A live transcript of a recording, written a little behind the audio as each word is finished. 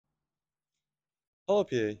Hello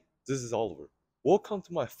PA, this is Oliver. Welcome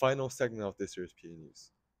to my final segment of this year's PA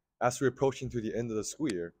News. As we're approaching to the end of the school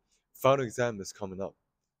year, final exam is coming up.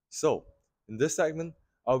 So, in this segment,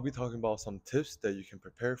 I'll be talking about some tips that you can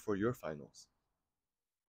prepare for your finals.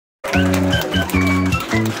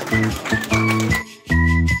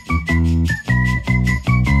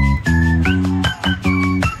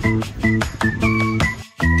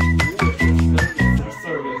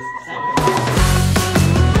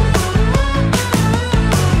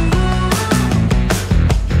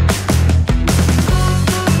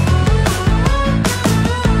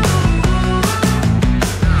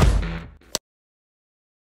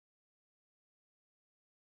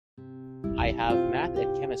 I have math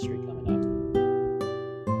and chemistry coming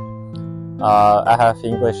up. I have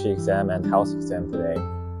English exam and health exam today.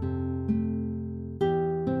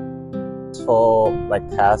 For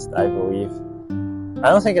test, I believe I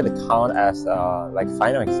don't think it count as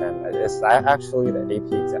final exam. It's actually the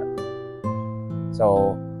AP exam.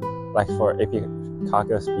 So for AP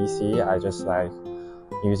Calculus BC, I just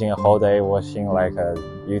using a whole day watching a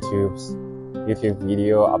YouTube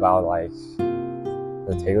video about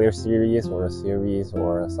the Taylor series or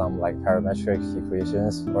some parametric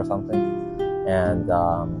equations or something. And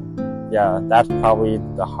yeah, that's probably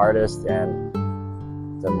the hardest and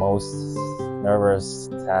the most nervous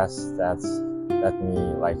test that's let me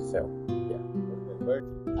fail. Yeah.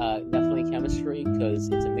 Definitely chemistry, because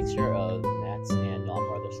it's a mixture of maths and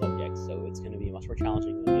other subjects, so it's going to be much more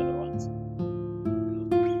challenging than the other ones.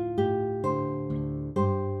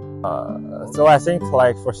 So I think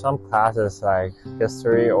for some classes like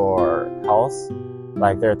history or health,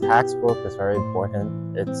 their textbook is very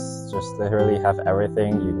important. It's just literally have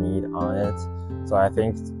everything you need on it. So I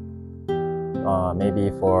think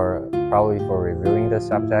maybe probably for reviewing the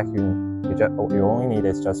subject, you only need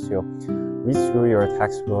is just to read through your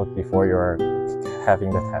textbook before you're having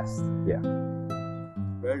the test. Yeah.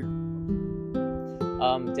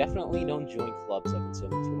 Definitely don't join clubs that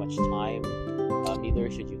consume too much time.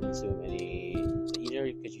 Neither should you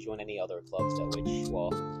could you join any other clubs which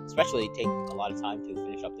will especially take a lot of time to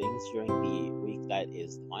finish up things during the week that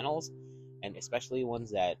is the finals, and especially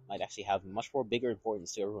ones that might actually have much more bigger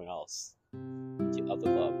importance to everyone else of the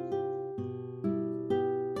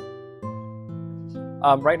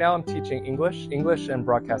club. Right now I'm teaching English and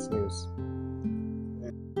broadcast news.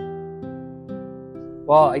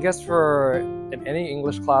 Well, I guess in any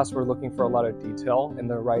English class, we're looking for a lot of detail in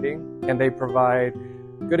the writing, and they provide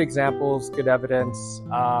good examples, good evidence,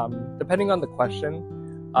 depending on the question.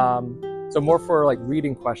 So more for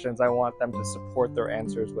reading questions, I want them to support their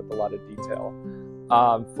answers with a lot of detail.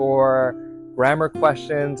 For grammar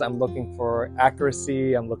questions, I'm looking for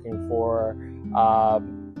accuracy. I'm looking for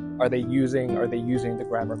are they using the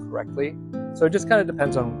grammar correctly? So it just kind of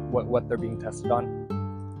depends on what they're being tested on.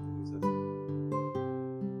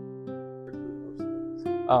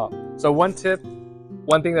 So one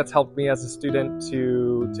thing that's helped me as a student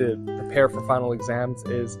to prepare for final exams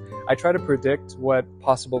is I try to predict what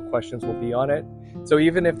possible questions will be on it. So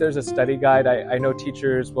even if there's a study guide, I know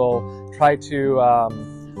teachers will try to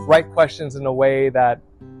write questions in a way that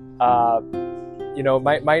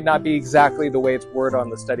might not be exactly the way it's worded on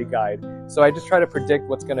the study guide. So I just try to predict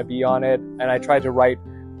what's going to be on it, and I try to write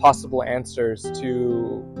possible answers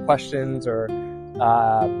to questions or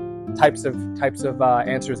types of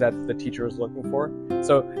answers that the teacher is looking for.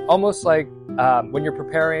 So almost when you're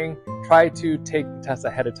preparing, try to take the test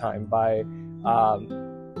ahead of time by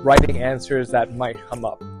writing answers that might come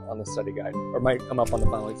up on the study guide or might come up on the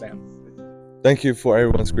final exam. Thank you for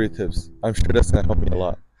everyone's great tips. I'm sure that's going to help me a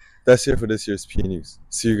lot. That's it for this year's PA News.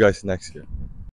 See you guys next year.